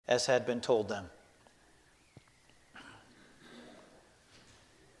as had been told them.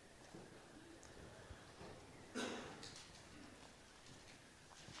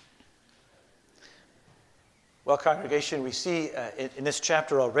 Well, congregation, we see in this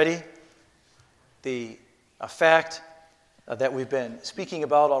chapter already the fact that we've been speaking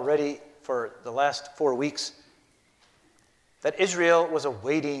about already for the last 4 weeks, that Israel was a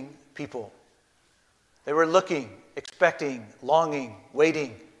waiting people. They were looking, expecting, longing,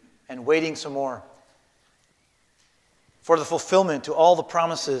 waiting, and waiting some more for the fulfillment to all the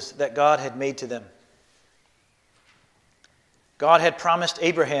promises that God had made to them. God had promised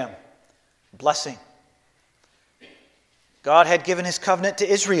Abraham blessing. God had given his covenant to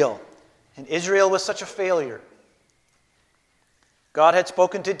Israel, and Israel was such a failure. God had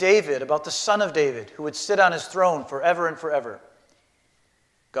spoken to David about the son of David who would sit on his throne forever and forever.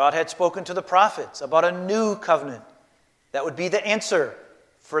 God had spoken to the prophets about a new covenant that would be the answer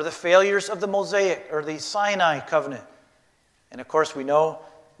for the failures of the Mosaic or the Sinai covenant. And of course we know,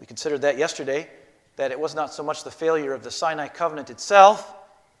 we considered that yesterday, that it was not so much the failure of the Sinai covenant itself,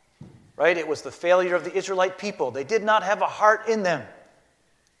 right? It was the failure of the Israelite people. They did not have a heart in them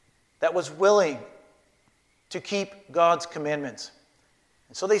that was willing to keep God's commandments.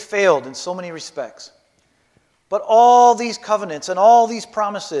 And so they failed in so many respects. But all these covenants and all these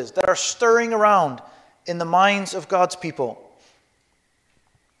promises that are stirring around in the minds of God's people,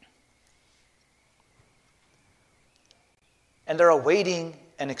 and they're awaiting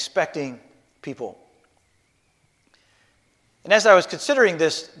and expecting people. And as I was considering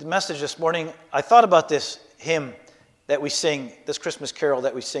this message this morning, I thought about this hymn that we sing, this Christmas carol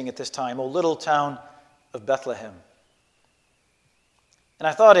that we sing at this time, O Little Town of Bethlehem. And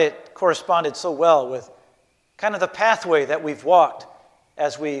I thought it corresponded so well with kind of the pathway that we've walked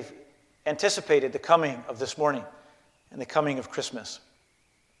as we've anticipated the coming of this morning and the coming of Christmas.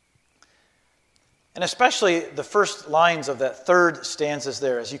 And especially the first lines of that third stanzas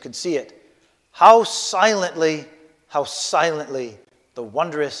there, as you can see it. How silently the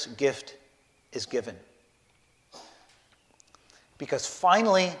wondrous gift is given. Because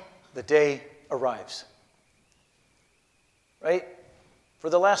finally the day arrives. Right? For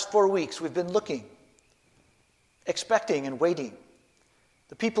the last 4 weeks we've been looking, expecting and waiting.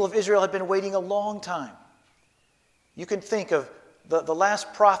 The people of Israel had been waiting a long time. You can think of the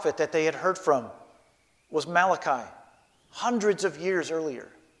last prophet that they had heard from was Malachi, hundreds of years earlier.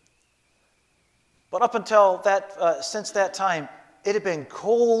 But up until that, since that time, it had been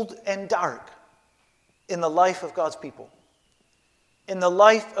cold and dark in the life of God's people, in the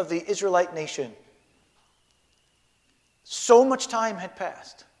life of the Israelite nation. So much time had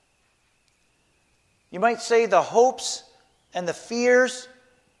passed. You might say the hopes and the fears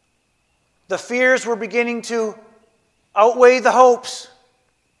were beginning to outweigh the hopes.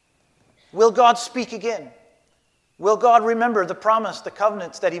 Will God speak again? Will God remember the promise, the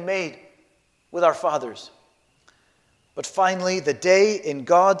covenants that he made with our fathers? But finally, the day in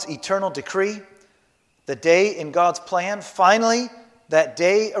God's eternal decree, the day in God's plan, finally, that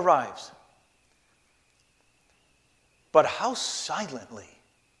day arrives. But how silently,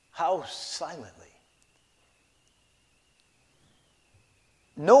 how silently.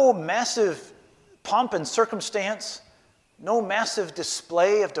 No massive pomp and circumstance, no massive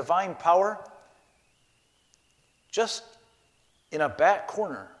display of divine power, just in a back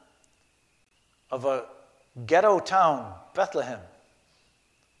corner of a ghetto town, Bethlehem,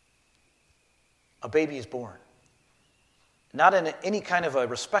 a baby is born. Not in any kind of a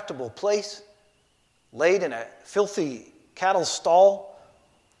respectable place, laid in a filthy cattle stall,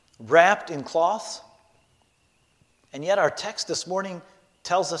 wrapped in cloths. And yet our text this morning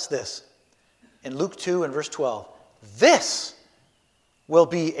tells us this in Luke 2 and verse 12. This will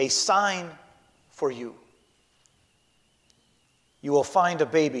be a sign for you. You will find a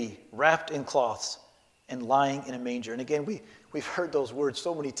baby wrapped in cloths and lying in a manger. And again, we've heard those words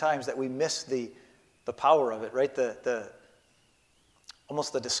so many times that we miss the power of it, right? The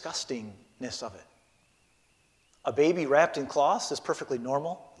almost the disgustingness of it. A baby wrapped in cloths is perfectly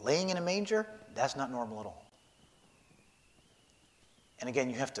normal. Laying in a manger, that's not normal at all. And again,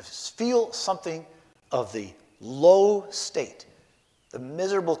 you have to feel something of the low state, the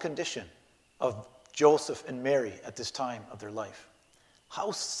miserable condition of Joseph and Mary at this time of their life.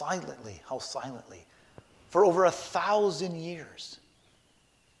 How silently, for over 1,000 years,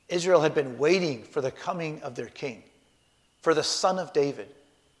 Israel had been waiting for the coming of their king, for the son of David,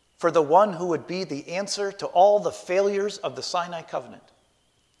 for the one who would be the answer to all the failures of the Sinai covenant,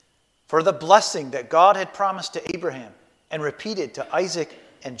 for the blessing that God had promised to Abraham and repeated to Isaac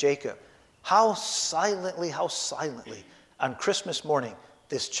and Jacob. How silently, on Christmas morning,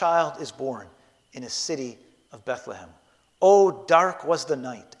 this child is born in a city of Bethlehem. Oh, dark was the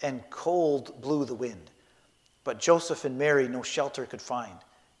night, and cold blew the wind. But Joseph and Mary no shelter could find.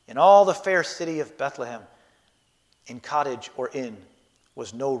 In all the fair city of Bethlehem, in cottage or inn,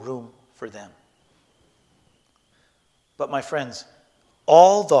 was no room for them. But my friends,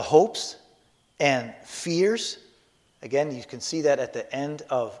 all the hopes and fears, again, you can see that at the end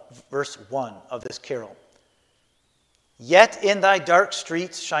of verse 1 of this carol. Yet in thy dark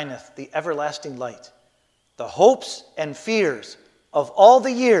streets shineth the everlasting light. The hopes and fears of all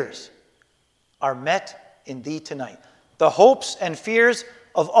the years are met in thee tonight. The hopes and fears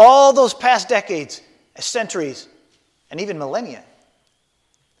of all those past decades, centuries, and even millennia.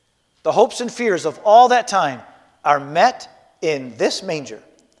 The hopes and fears of all that time are met in this manger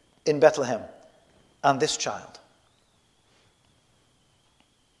in Bethlehem on this child.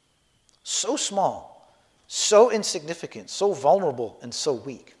 So small, so insignificant, so vulnerable, and so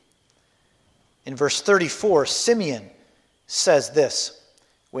weak. In verse 34, Simeon says this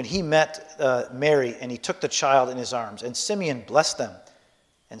when he met Mary and he took the child in his arms. And Simeon blessed them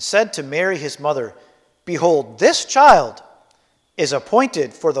and said to Mary his mother, Behold, this child is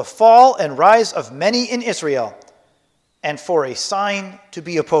appointed for the fall and rise of many in Israel, and for a sign to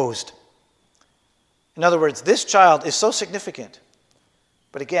be opposed. In other words, this child is so significant.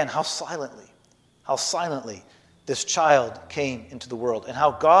 But again, how silently this child came into the world, and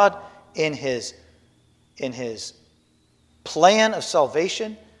how God in his plan of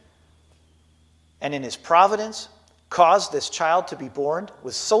salvation and in his providence caused this child to be born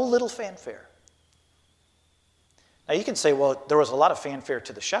with so little fanfare. Now you can say, well, there was a lot of fanfare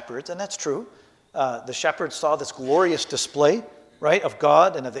to the shepherds, and that's true. The shepherds saw this glorious display, right, of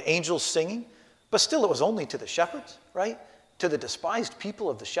God and of the angels singing, but still it was only to the shepherds, right? To the despised people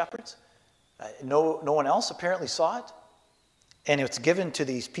of the shepherds. No one else apparently saw it. And it's given to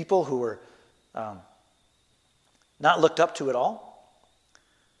these people who were not looked up to at all.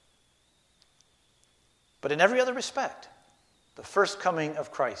 But in every other respect, the first coming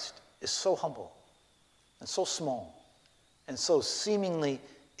of Christ is so humble and so small and so seemingly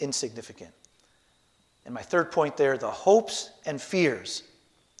insignificant. And my third point there, the hopes and fears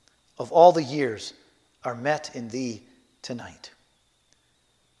of all the years are met in thee tonight.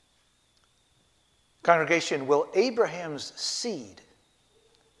 Congregation, will Abraham's seed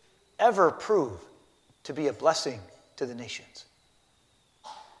ever prove to be a blessing to the nations?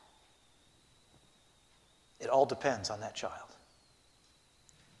 It all depends on that child.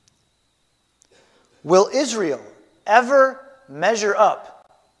 Will Israel ever measure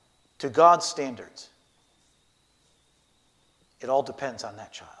up to God's standards? It all depends on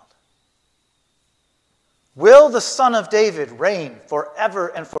that child. Will the Son of David reign forever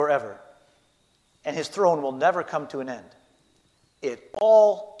and forever, and his throne will never come to an end? It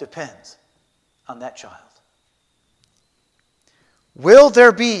all depends on that child. Will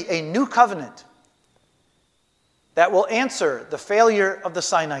there be a new covenant that will answer the failure of the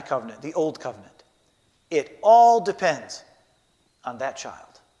Sinai covenant, the old covenant? It all depends on that child.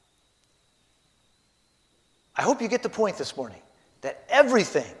 I hope you get the point this morning that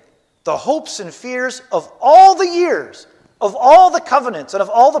everything, the hopes and fears of all the years, of all the covenants and of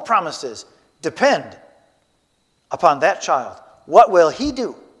all the promises, depend upon that child. What will he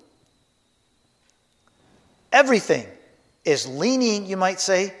do? Everything is leaning, you might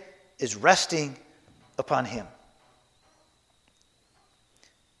say, is resting upon him.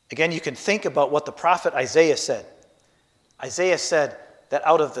 Again, you can think about what the prophet Isaiah said. Isaiah said that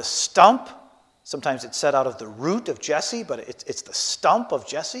out of the stump, sometimes it's said out of the root of Jesse, but it's the stump of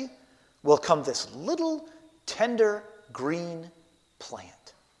Jesse, will come this little tender green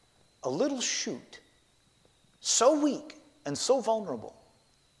plant. A little shoot. So weak and so vulnerable.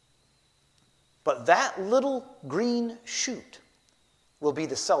 But that little green shoot will be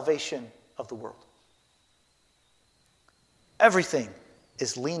the salvation of the world. Everything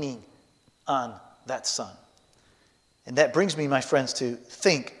is leaning on that son. And that brings me, my friends, to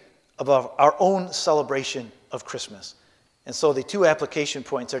think about our own celebration of Christmas. And so the two application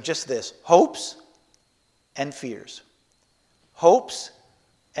points are just this: hopes and fears. Hopes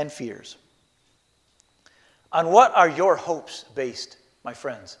and fears. On what are your hopes based, my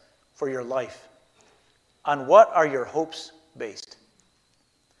friends, for your life? On what are your hopes based?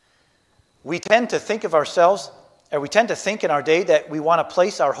 We tend to think of ourselves, or we tend to think in our day that we want to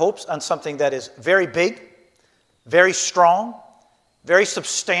place our hopes on something that is very big, very strong, very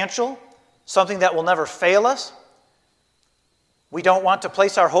substantial, something that will never fail us. We don't want to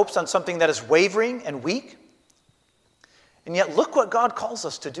place our hopes on something that is wavering and weak. And yet look what God calls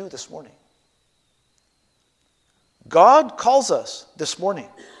us to do this morning. God calls us this morning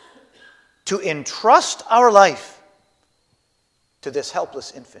to entrust our life to this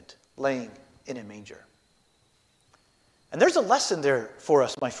helpless infant laying in a manger. And there's a lesson there for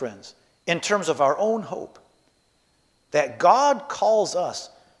us, my friends, in terms of our own hope, that God calls us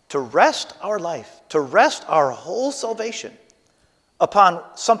to rest our life, to rest our whole salvation upon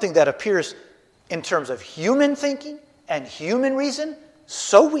something that appears in terms of human thinking and human reason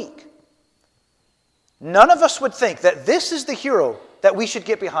so weak. None of us would think that this is the hero that we should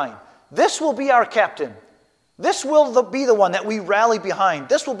get behind. This will be our captain. This will be the one that we rally behind.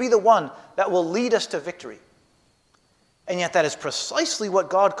 This will be the one that will lead us to victory. And yet that is precisely what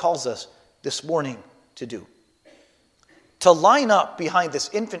God calls us this morning to do. To line up behind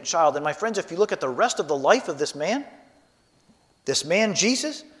this infant child. And my friends, if you look at the rest of the life of this man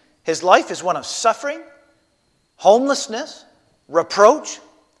Jesus, his life is one of suffering, homelessness, reproach,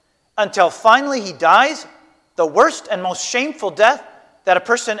 until finally he dies the worst and most shameful death that a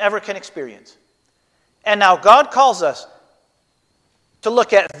person ever can experience. And now God calls us to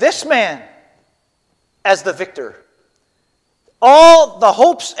look at this man as the victor. All the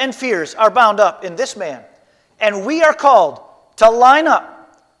hopes and fears are bound up in this man. And we are called to line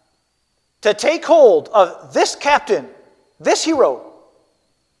up, to take hold of this captain, this hero,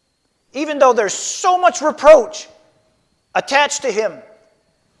 even though there's so much reproach attached to him.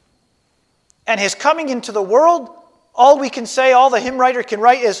 And his coming into the world, all we can say, all the hymn writer can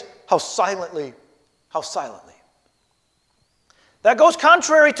write is, how silently. That goes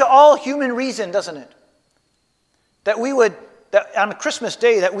contrary to all human reason, doesn't it? That on Christmas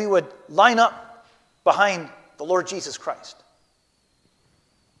Day, that we would line up behind the Lord Jesus Christ.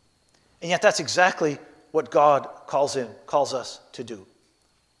 And yet that's exactly what God calls us to do.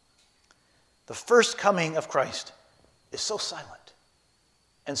 The first coming of Christ is so silent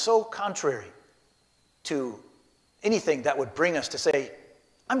and so contrary to anything that would bring us to say,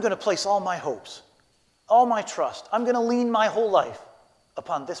 I'm going to place all my hopes, all my trust, I'm going to lean my whole life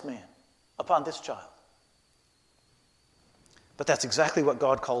upon this man, upon this child. But that's exactly what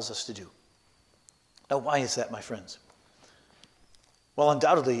God calls us to do. Now, why is that, my friends? Well,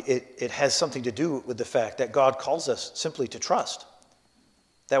 undoubtedly, it has something to do with the fact that God calls us simply to trust.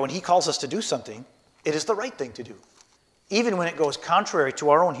 That when he calls us to do something, it is the right thing to do, even when it goes contrary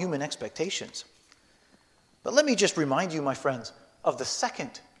to our own human expectations. But let me just remind you, my friends, of the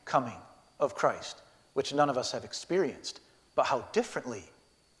second coming of Christ, which none of us have experienced, but how differently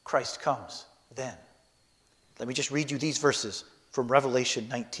Christ comes then. Let me just read you these verses from Revelation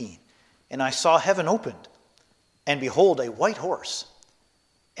 19. And I saw heaven opened, and behold, a white horse.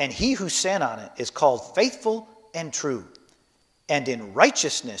 And he who sat on it is called Faithful and True. And in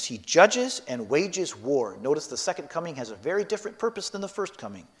righteousness he judges and wages war. Notice the second coming has a very different purpose than the first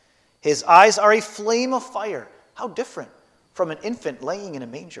coming. His eyes are a flame of fire. How different from an infant laying in a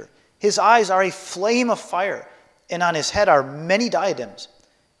manger. His eyes are a flame of fire, and on his head are many diadems.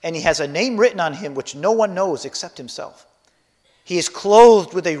 And he has a name written on him which no one knows except himself. He is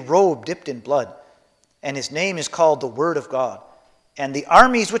clothed with a robe dipped in blood, and his name is called the Word of God. And the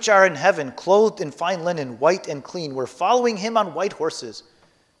armies which are in heaven, clothed in fine linen, white and clean, were following him on white horses.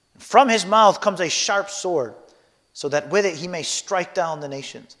 From his mouth comes a sharp sword, so that with it he may strike down the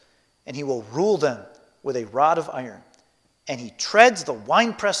nations. And he will rule them with a rod of iron. And he treads the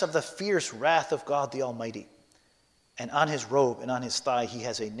winepress of the fierce wrath of God the Almighty. And on his robe and on his thigh he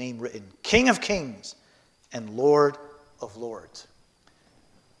has a name written, King of Kings and Lord of Lords.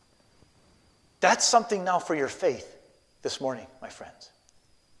 That's something now for your faith this morning, my friends.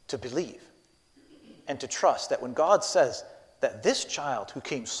 To believe and to trust that when God says that this child who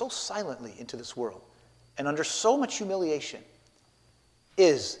came so silently into this world and under so much humiliation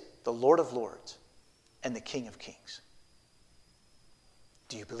is the Lord of Lords and the King of Kings.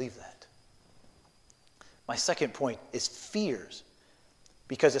 Do you believe that? My second point is fears,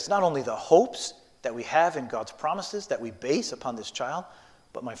 because it's not only the hopes that we have in God's promises that we base upon this child,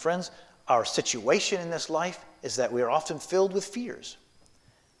 but my friends, our situation in this life is that we are often filled with fears.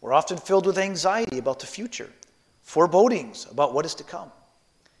 We're often filled with anxiety about the future, forebodings about what is to come.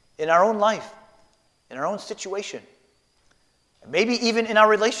 In our own life, in our own situation, maybe even in our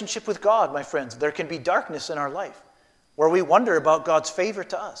relationship with God, my friends, there can be darkness in our life where we wonder about God's favor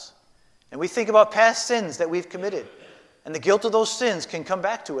to us. And we think about past sins that we've committed, and the guilt of those sins can come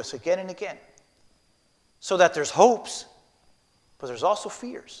back to us again and again. So that there's hopes, but there's also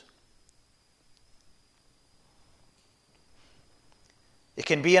fears. It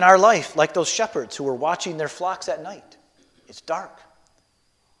can be in our life like those shepherds who were watching their flocks at night. It's dark.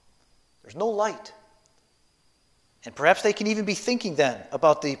 There's no light. And perhaps they can even be thinking then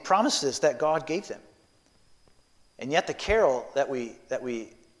about the promises that God gave them. And yet the carol that we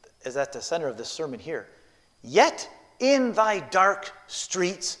is at the center of this sermon here. Yet in thy dark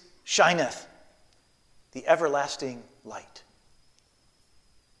streets shineth the everlasting light.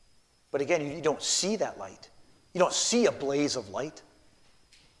 But again, you don't see that light. You don't see a blaze of light.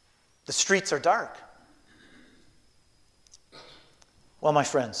 The streets are dark. Well, my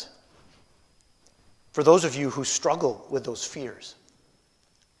friends, for those of you who struggle with those fears,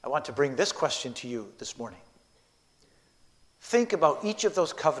 I want to bring this question to you this morning. Think about each of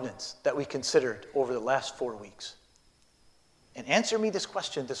those covenants that we considered over the last 4 weeks. And answer me this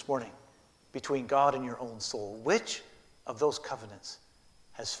question this morning between God and your own soul. Which of those covenants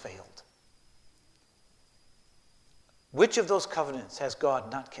has failed? Which of those covenants has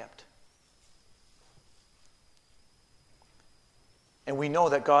God not kept? And we know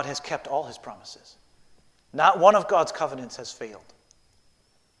that God has kept all his promises. Not one of God's covenants has failed.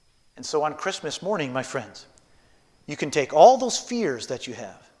 And so on Christmas morning, my friends, you can take all those fears that you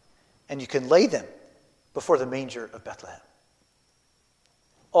have and you can lay them before the manger of Bethlehem.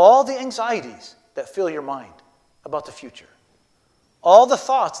 All the anxieties that fill your mind about the future, all the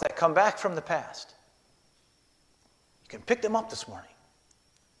thoughts that come back from the past, you can pick them up this morning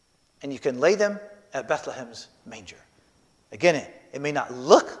and you can lay them at Bethlehem's manger. Again, it may not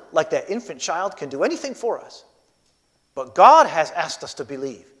look like that infant child can do anything for us, but God has asked us to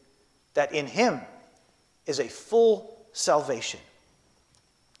believe that in him is a full salvation.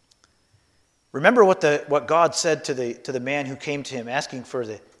 Remember what God said to the man who came to him asking for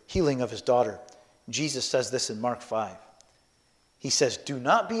the healing of his daughter. Jesus says this in Mark 5. He says, "Do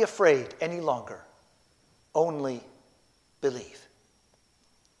not be afraid any longer, only believe."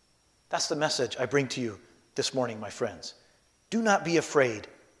 That's the message I bring to you this morning, my friends. Do not be afraid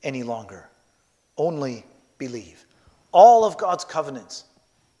any longer, only believe. All of God's covenants,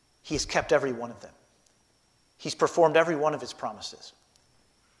 he has kept every one of them. He's performed every one of his promises.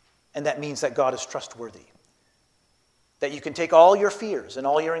 And that means that God is trustworthy. That you can take all your fears and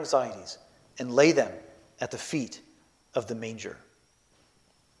all your anxieties and lay them at the feet of the manger.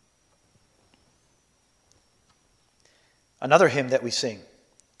 Another hymn that we sing.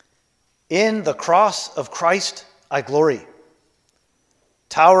 In the cross of Christ I glory,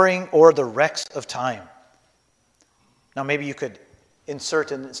 towering o'er the wrecks of time. Now maybe you could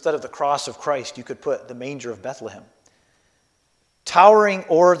insert, instead of the cross of Christ, you could put the manger of Bethlehem. Towering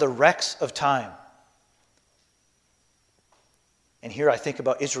o'er the wrecks of time. And here I think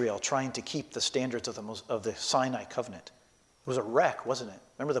about Israel trying to keep the standards of the Sinai covenant. It was a wreck, wasn't it?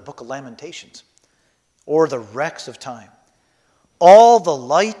 Remember the book of Lamentations? O'er the wrecks of time. All the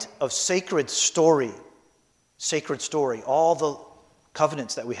light of sacred story, all the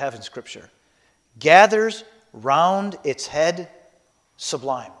covenants that we have in Scripture, gathers round its head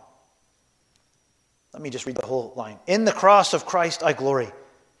sublime. Let me just read the whole line. In the cross of Christ I glory,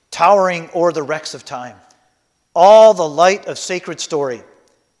 towering o'er the wrecks of time. All the light of sacred story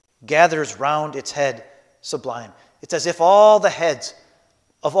gathers round its head sublime. It's as if all the heads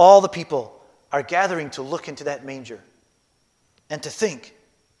of all the people are gathering to look into that manger and to think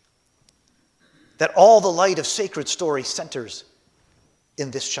that all the light of sacred story centers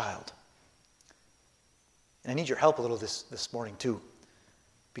in this child. And I need your help a little this morning too,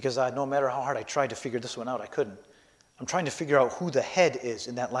 because no matter how hard I tried to figure this one out, I couldn't. I'm trying to figure out who the head is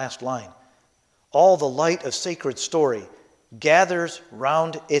in that last line. All the light of sacred story gathers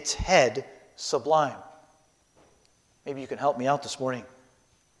round its head sublime. Maybe you can help me out this morning.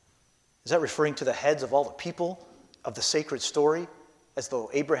 Is that referring to the heads of all the people of the sacred story, as though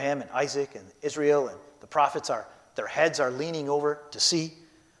Abraham and Isaac and Israel and the prophets their heads are leaning over to see?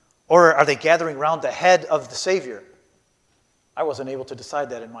 Or are they gathering round the head of the Savior? I wasn't able to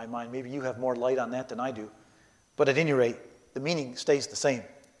decide that in my mind. Maybe you have more light on that than I do. But at any rate, the meaning stays the same.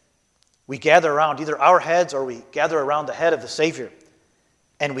 We gather around either our heads or we gather around the head of the Savior.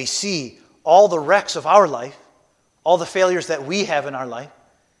 And we see all the wrecks of our life, all the failures that we have in our life.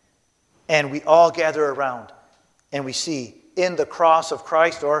 And we all gather around and we see in the cross of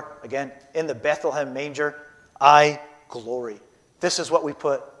Christ, or again, in the Bethlehem manger, I glory. This is what we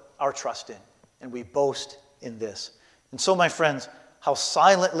put our trust in. And we boast in this. And so, my friends, how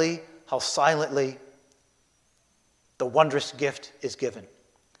silently the wondrous gift is given.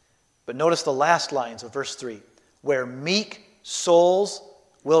 But notice the last lines of verse 3. Where meek souls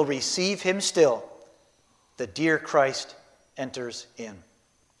will receive him still, the dear Christ enters in.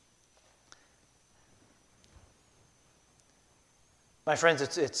 My friends,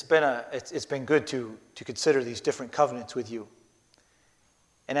 it's been good to consider these different covenants with you.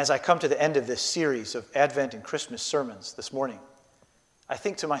 And as I come to the end of this series of Advent and Christmas sermons this morning, I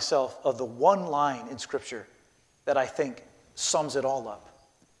think to myself of the one line in Scripture that I think sums it all up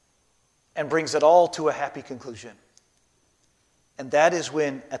and brings it all to a happy conclusion. And that is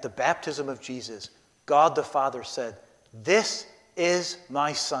when, at the baptism of Jesus, God the Father said, "This is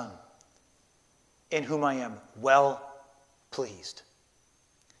my Son, in whom I am well pleased."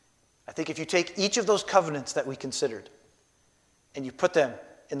 I think if you take each of those covenants that we considered and you put them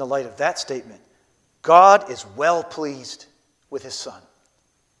in the light of that statement, God is well pleased with his Son.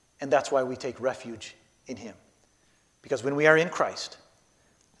 And that's why we take refuge in him. Because when we are in Christ,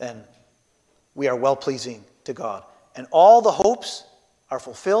 then we are well-pleasing to God. And all the hopes are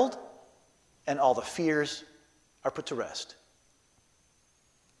fulfilled, and all the fears are put to rest.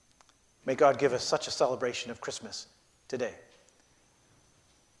 May God give us such a celebration of Christmas today.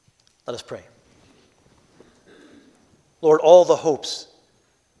 Let us pray. Lord, all the hopes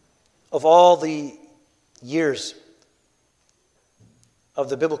of all the years of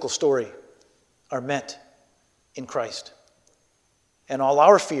the biblical story are met in Christ. And all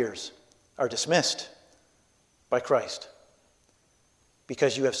our fears are dismissed by Christ,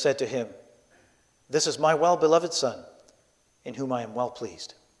 because you have said to him, "This is my well-beloved Son, in whom I am well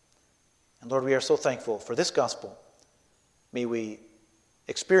pleased." And Lord, we are so thankful for this gospel. May we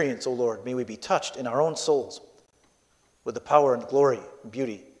experience, O Lord, may we be touched in our own souls with the power and glory and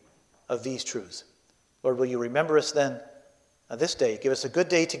beauty of these truths. Lord, will you remember us then this day? Give us a good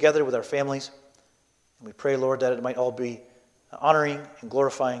day together with our families. And we pray, Lord, that it might all be honoring and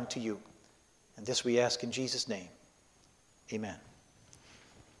glorifying to you. And this we ask in Jesus' name. Amen.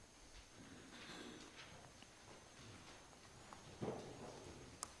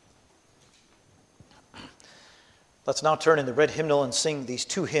 Let's now turn in the red hymnal and sing these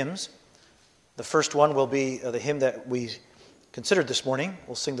two hymns. The first one will be the hymn that we considered this morning.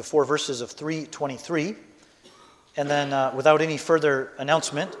 We'll sing the 4 verses of 323. And then without any further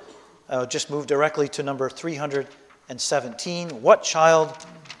announcement, just move directly to number 317. What child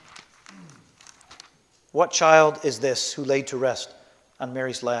is this who laid to rest on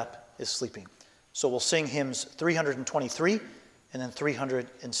Mary's lap is sleeping? So we'll sing hymns 323 and then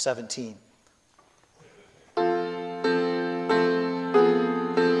 317.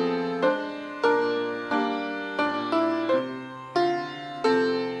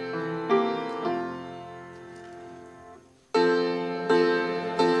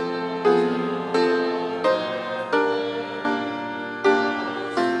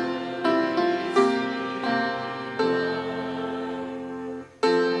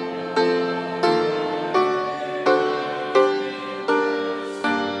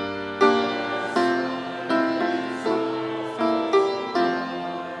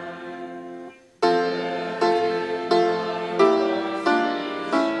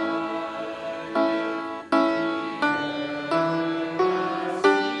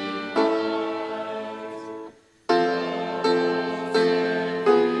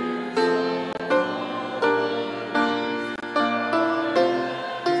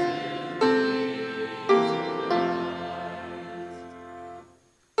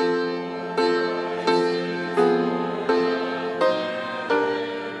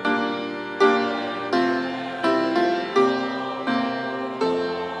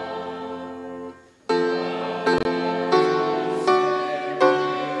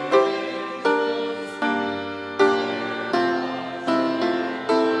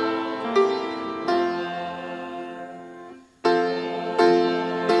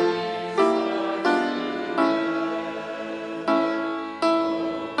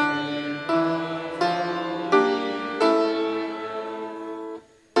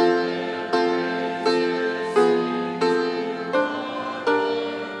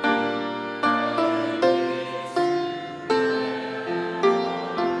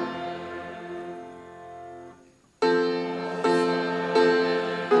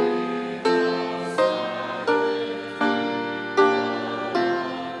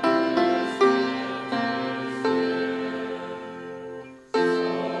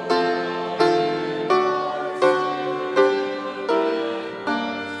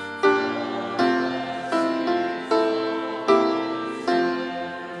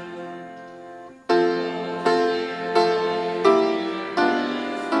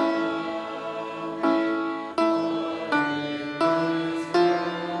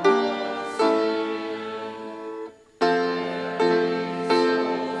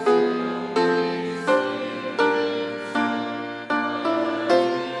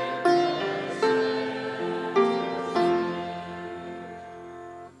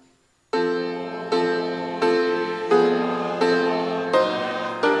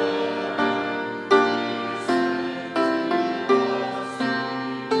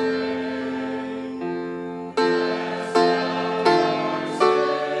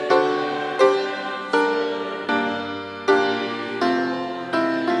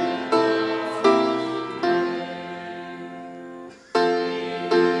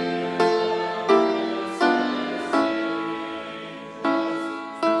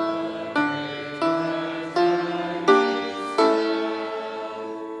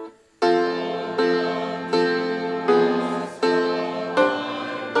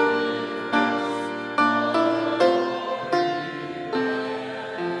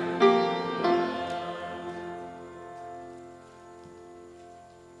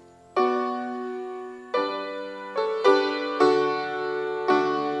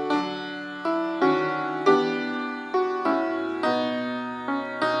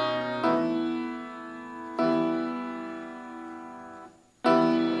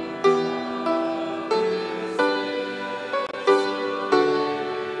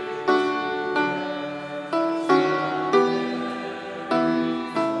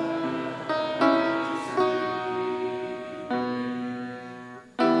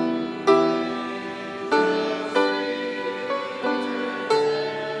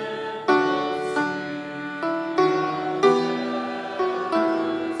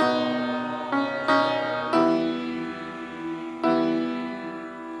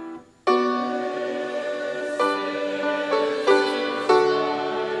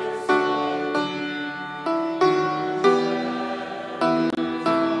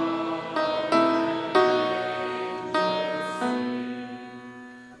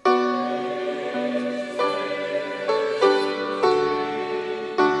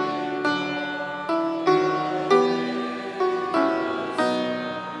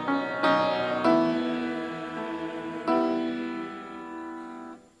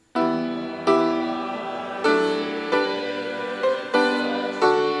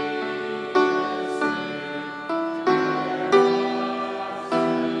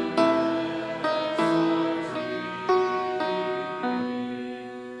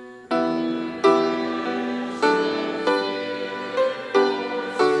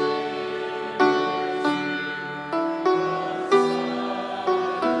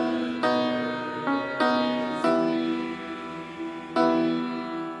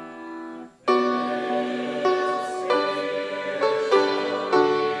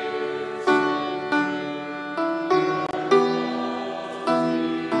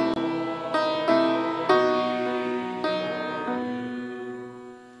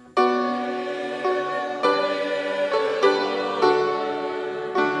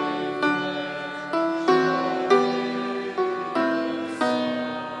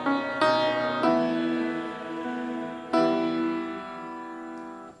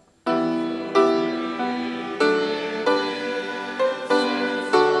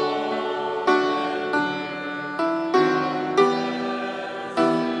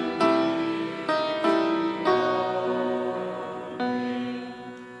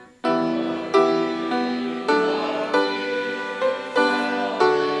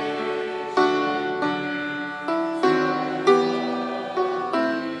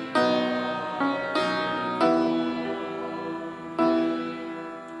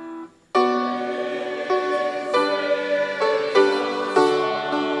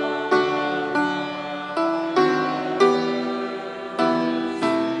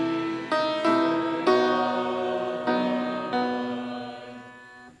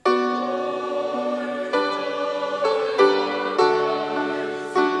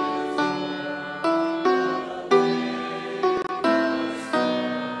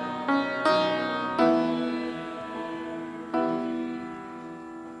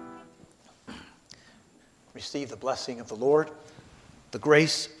 receive the blessing of the Lord. The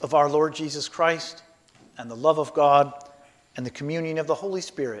grace of our Lord Jesus Christ and the love of God and the communion of the Holy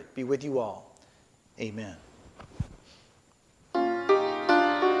Spirit be with you all. Amen.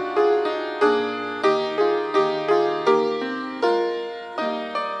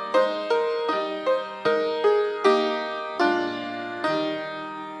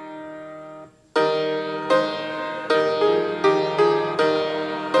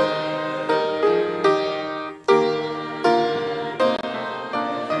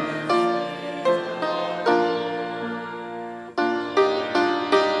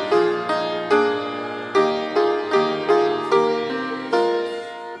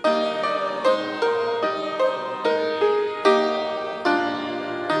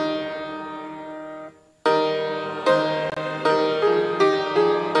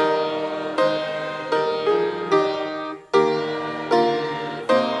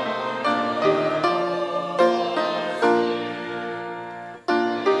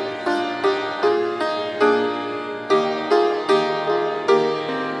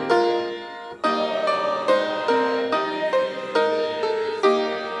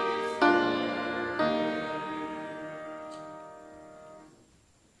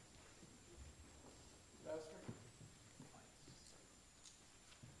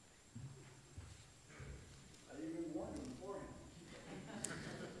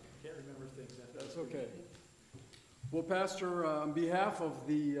 Okay. Well, Pastor, on behalf of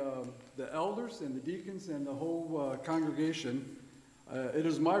the elders and the deacons and the whole congregation, it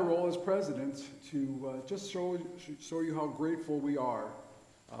is my role as president to just show you how grateful we are.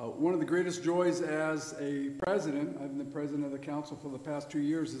 One of the greatest joys as a president, I've been the president of the council for the past 2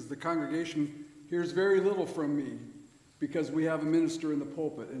 years, is the congregation hears very little from me because we have a minister in the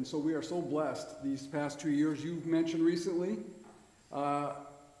pulpit. And so we are so blessed these past 2 years. You've mentioned recently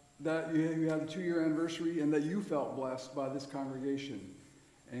that you had a 2-year anniversary and that you felt blessed by this congregation.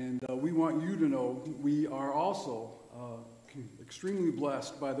 And we want you to know we are also extremely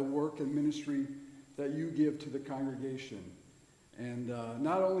blessed by the work and ministry that you give to the congregation. And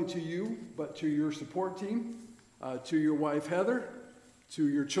not only to you, but to your support team, to your wife Heather, to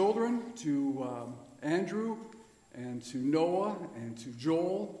your children, to Andrew, and to Noah, and to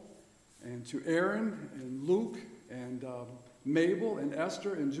Joel, and to Aaron, and Luke, and Mabel, and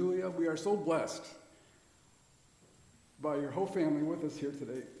Esther, and Julia. We are so blessed by your whole family with us here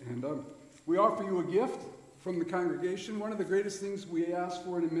today. And we offer you a gift from the congregation. One of the greatest things we ask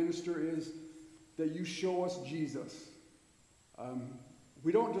for in a minister is that you show us Jesus.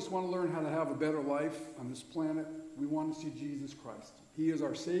 We don't just want to learn how to have a better life on this planet. We want to see Jesus Christ. He is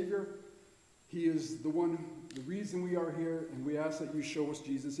our Savior. He is the reason we are here, and we ask that you show us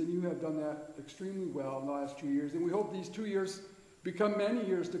Jesus. And you have done that extremely well in the last 2 years, and we hope these 2 years become many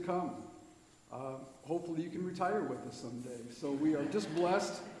years to come. Hopefully you can retire with us someday. So we are just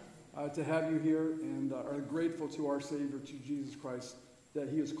blessed to have you here, and are grateful to our Savior, to Jesus Christ, that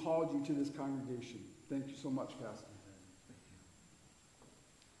he has called you to this congregation. Thank you so much, Pastor.